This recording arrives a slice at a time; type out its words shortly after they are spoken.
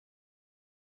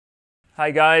Hi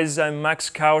guys, I'm Max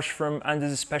Kausch from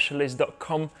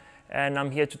underthespecialist.com and I'm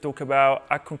here to talk about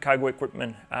Aconcagua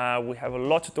equipment. We have a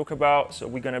lot to talk about, so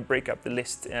we're going to break up the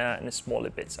list in smaller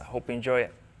bits. I hope you enjoy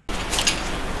it.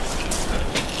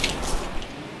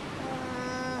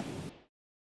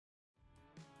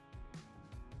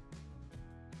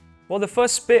 Well, the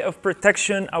first bit of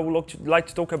protection I would like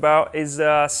to talk about is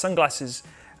sunglasses.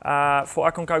 For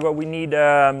Aconcagua, we need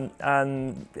the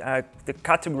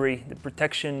category, the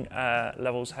protection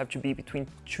levels have to be between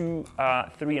 2,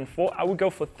 3 and 4. I would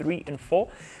go for 3 and 4.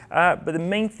 But the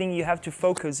main thing you have to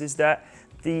focus is that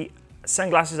the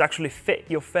sunglasses actually fit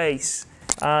your face.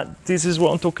 This is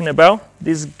what I'm talking about.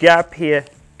 This gap here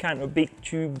kind of a bit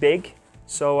too big,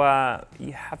 so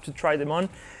you have to try them on.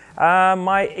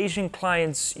 My Asian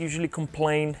clients usually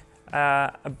complain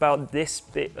about this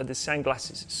bit of the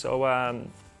sunglasses, so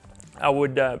I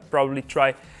would probably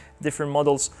try different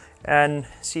models and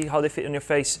see how they fit on your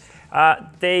face.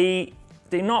 They're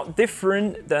not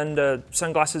different than the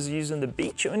sunglasses used on the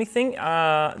beach or anything.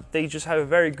 They just have a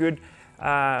very good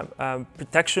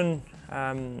protection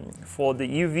for the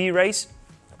UV rays.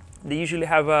 They usually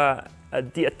have a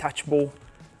detachable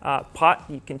part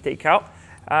you can take out.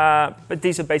 But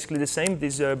these are basically the same.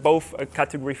 These are both a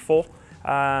category 4.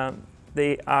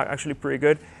 They are actually pretty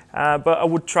good, but I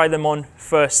would try them on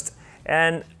first.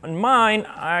 And on mine,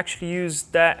 I actually use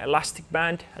that elastic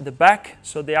band at the back,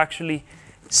 so they actually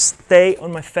stay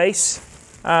on my face.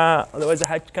 Otherwise,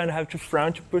 I kind of have to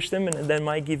frown to push them, and that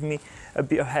might give me a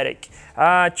bit of headache.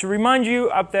 To remind you,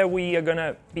 up there we are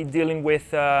gonna be dealing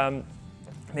with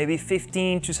maybe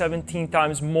 15 to 17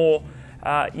 times more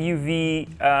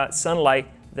UV sunlight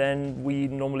than we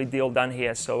normally deal down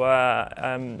here. So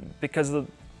because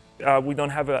we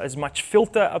don't have as much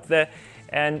filter up there,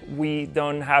 and we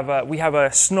have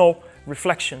a snow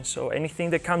reflection, so anything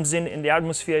that comes in the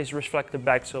atmosphere is reflected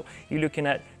back. So you're looking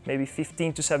at maybe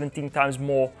 15 to 17 times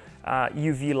more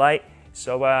UV light.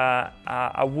 So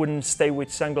I wouldn't stay with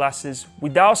sunglasses,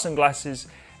 without sunglasses,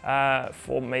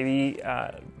 for maybe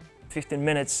 15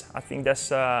 minutes. I think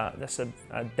that's a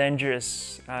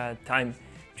dangerous time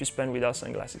to spend without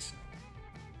sunglasses.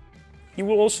 You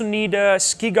will also need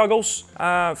ski goggles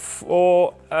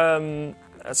for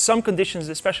some conditions,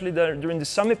 especially during the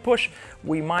summit push.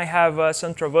 We might have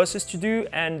some traverses to do,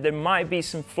 and there might be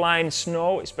some flying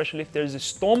snow, especially if there's a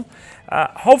storm.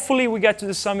 Hopefully we get to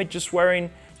the summit we're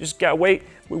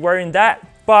wearing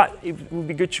that, but it would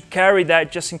be good to carry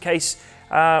that just in case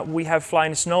we have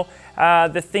flying snow.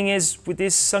 The thing is, with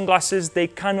these sunglasses, they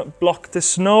cannot block the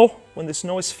snow. When the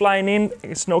snow is flying in,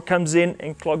 the snow comes in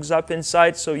and clogs up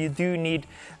inside, so you do need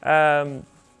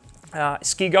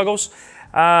ski goggles.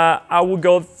 I would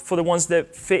go for the ones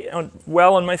that fit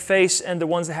well on my face and the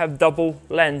ones that have double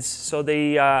lens, so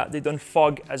they don't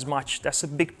fog as much. That's a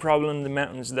big problem in the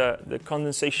mountains, the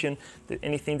condensation,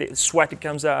 anything, the sweat that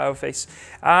comes out of our face.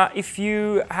 If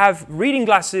you have reading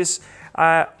glasses,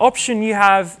 option you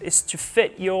have is to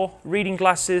fit your reading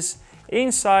glasses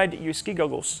inside your ski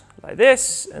goggles, like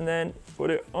this, and then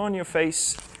put it on your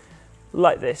face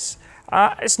like this.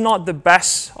 It's not the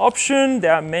best option.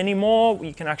 There are many more.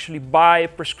 You can actually buy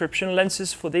prescription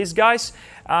lenses for these guys.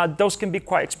 Those can be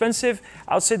quite expensive.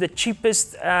 I would say the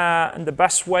cheapest and the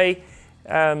best way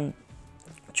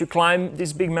to climb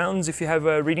these big mountains, if you have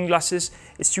reading glasses,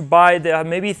 is to buy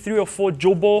maybe 3 or 4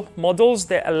 jumbo models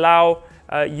that allow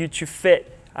you to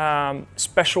fit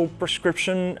special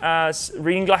prescription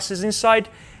reading glasses inside.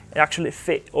 They actually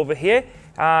fit over here.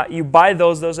 You buy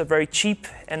those are very cheap,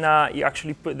 and you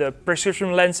actually put the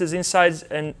prescription lenses inside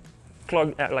and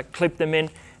clip them in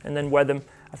and then wear them.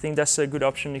 I think that's a good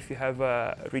option if you have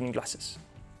reading glasses.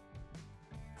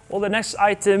 Well, the next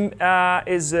item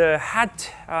is a hat,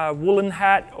 woolen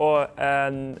hat or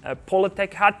a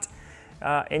Polartec hat.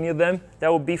 Any of them. That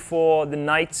will be for the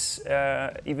nights,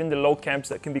 even the low camps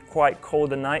that can be quite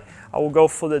cold at night. I will go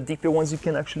for the deeper ones you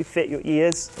can actually fit your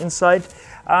ears inside.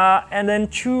 And then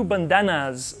 2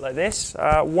 bandanas like this.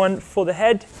 One for the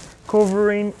head,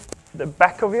 covering the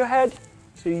back of your head,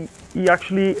 so you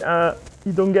actually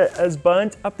you don't get as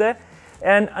burnt up there.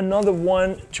 And another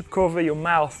one to cover your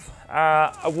mouth.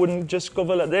 I wouldn't just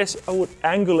cover like this, I would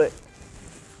angle it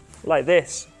like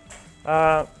this.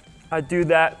 I do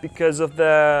that because of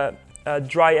the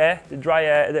dry air.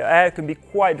 The air can be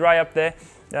quite dry up there.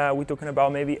 We're talking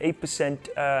about maybe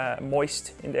 8%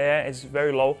 moist in the air. It's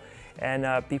very low, and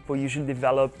people usually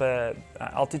develop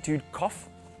altitude cough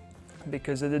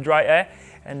because of the dry air,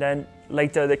 and then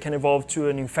later they can evolve to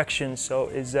an infection. So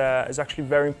it's actually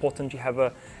very important to have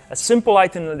a simple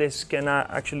item like this can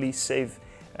actually save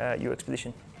your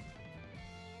expedition.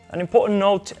 An important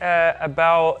note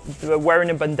about wearing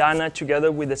a bandana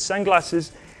together with the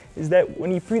sunglasses is that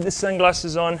when you put the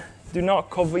sunglasses on, do not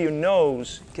cover your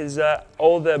nose, because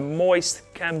all the moist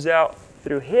comes out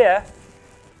through here,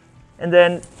 and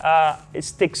then it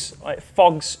sticks, it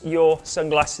fogs your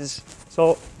sunglasses.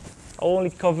 So I'll only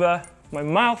cover my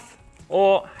mouth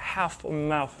or half of my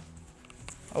mouth.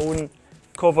 I wouldn't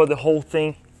cover the whole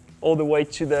thing all the way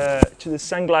to the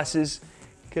sunglasses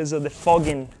because of the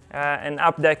fogging, and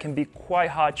up there can be quite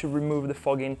hard to remove the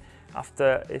fogging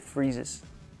after it freezes.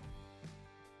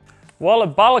 Well, a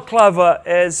balaclava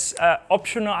is an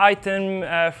optional item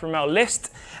from our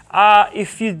list.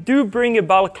 If you do bring a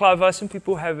balaclava, some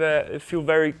people feel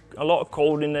a lot of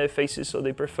cold in their faces, so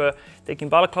they prefer taking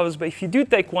balaclavas. But if you do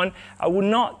take one, I would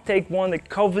not take one that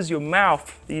covers your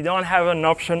mouth. You don't have an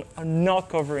option of not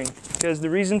covering, because the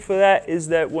reason for that is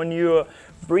that when you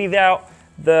breathe out,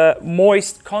 the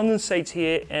moist condensates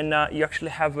here, and you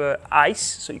actually have ice,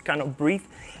 so you cannot breathe.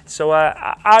 So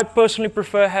I personally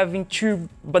prefer having 2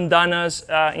 bandanas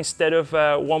instead of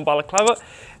 1 balaclava,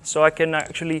 so I can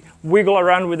actually wiggle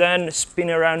around with that and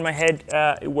spin around my head.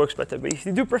 It works better. But if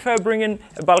you do prefer bringing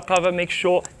a balaclava, make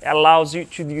sure it allows you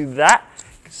to do that.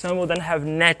 Some will then have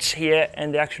nets here,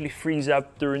 and they actually freeze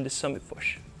up during the summit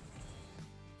push.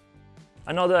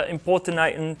 Another important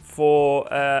item for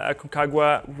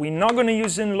Aconcagua, we're not going to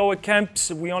use it in lower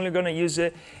camps. We're only going to use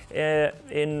it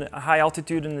in high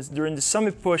altitude and during the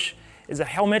summit push, is a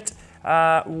helmet.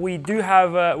 We don't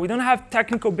have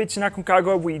technical bits in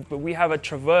Aconcagua, but we have a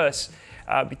traverse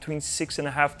between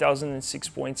 6,500 and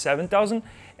 6,700.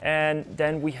 And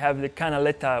then we have the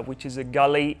canaleta, which is a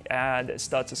gully that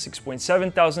starts at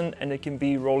 6,700, and it can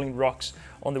be rolling rocks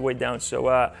on the way down.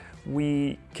 So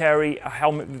we carry a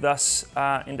helmet with us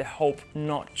in the hope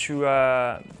not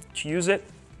to use it.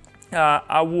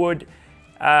 I would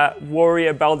worry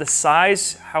about the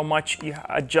size, how much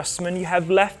adjustment you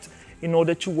have left in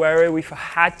order to wear it with a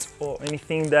hat or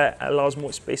anything that allows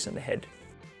more space on the head.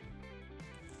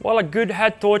 While a good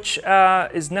head torch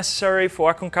is necessary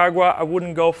for Aconcagua, I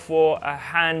wouldn't go for a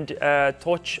hand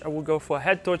torch. I would go for a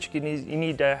head torch. You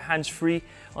need hands-free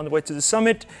on the way to the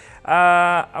summit.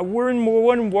 I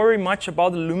wouldn't worry much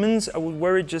about the lumens. I would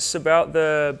worry just about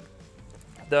the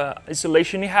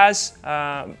insulation it has.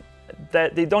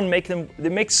 That they don't make them, they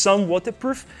make some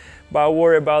waterproof, but I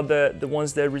worry about the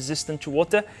ones that are resistant to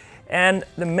water. And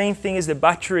the main thing is the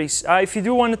batteries. If you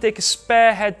do want to take a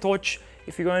spare head torch,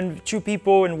 if you're going 2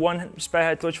 people and 1 spare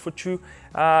head torch for 2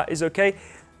 is okay.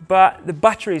 But the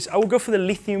batteries, I would go for the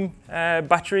lithium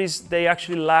batteries. They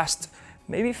actually last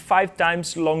maybe 5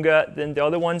 times longer than the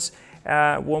other ones.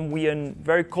 When we are in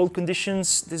very cold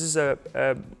conditions, this is a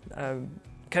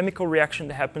chemical reaction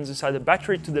that happens inside the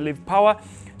battery to deliver power.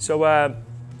 So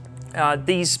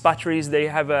these batteries, they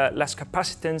have less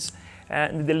capacitance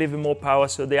and they deliver more power,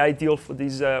 so they're ideal for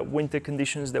these winter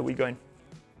conditions that we're going.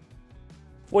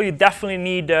 Well, you definitely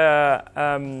need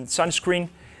sunscreen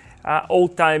all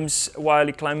times while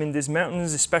you're climbing these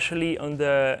mountains, especially in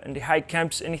the high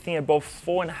camps. Anything above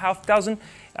 4,500,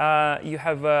 you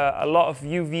have a lot of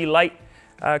UV light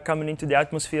coming into the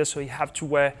atmosphere, so you have to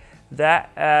wear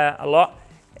that a lot.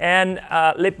 And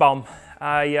lip balm.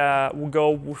 I will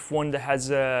go with one that has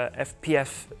FPS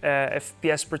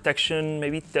protection,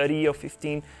 maybe 30 or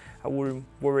 15. I wouldn't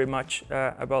worry much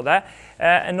about that.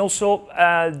 And also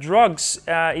drugs.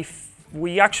 If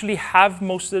we actually have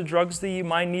most of the drugs that you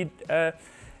might need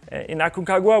in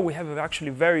Aconcagua, we have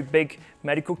actually very big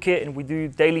medical kit, and we do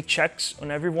daily checks on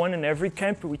everyone in every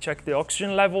camp. We check the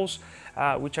oxygen levels,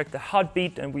 we check the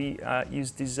heartbeat, and we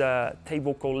use this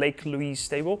table called Lake Louise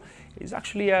table. It's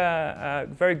actually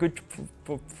very good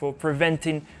for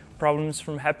preventing problems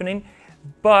from happening.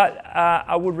 But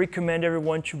I would recommend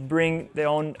everyone to bring their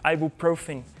own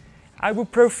ibuprofen.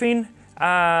 Ibuprofen,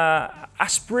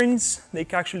 aspirins, they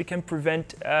actually can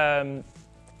prevent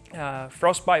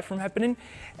frostbite from happening,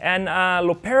 and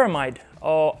loperamide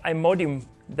or Imodium,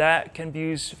 that can be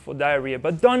used for diarrhea.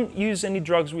 But don't use any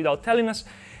drugs without telling us.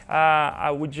 I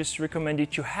would just recommend you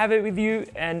to have it with you,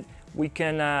 and we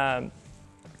can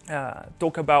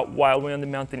talk about while we're on the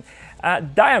mountain.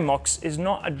 Diamox is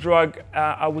not a drug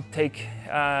I would take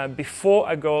before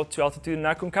I go to altitude in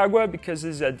Aconcagua, because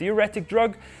it's a diuretic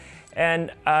drug,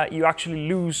 and you actually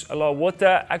lose a lot of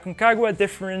water. Aconcagua,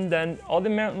 different than other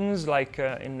mountains like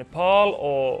in Nepal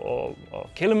or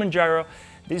Kilimanjaro.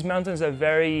 These mountains are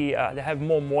very, they have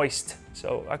more moist.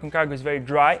 So Aconcagua is very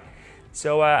dry.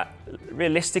 So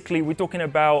realistically, we're talking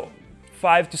about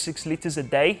 5 to 6 liters a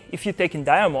day. If you're taking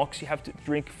Diamox, you have to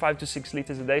drink 5 to 6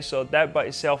 liters a day. So that by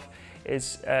itself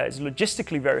is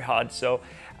logistically very hard. So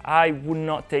I would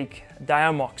not take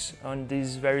Diamox on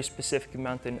this very specific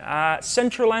mountain.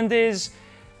 Central Andes,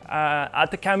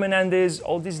 Atacama Andes,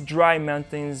 all these dry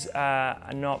mountains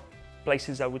are not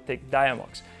places I would take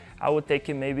Diamox. I would take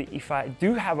it maybe if I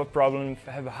do have a problem, if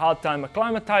I have a hard time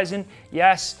acclimatizing,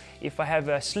 yes. If I have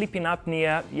a sleeping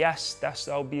apnea, yes,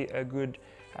 that'll be a good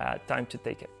time to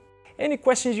take it. Any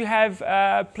questions you have,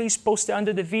 please post it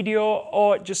under the video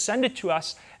or just send it to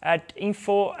us at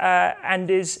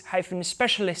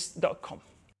info@andes-specialist.com.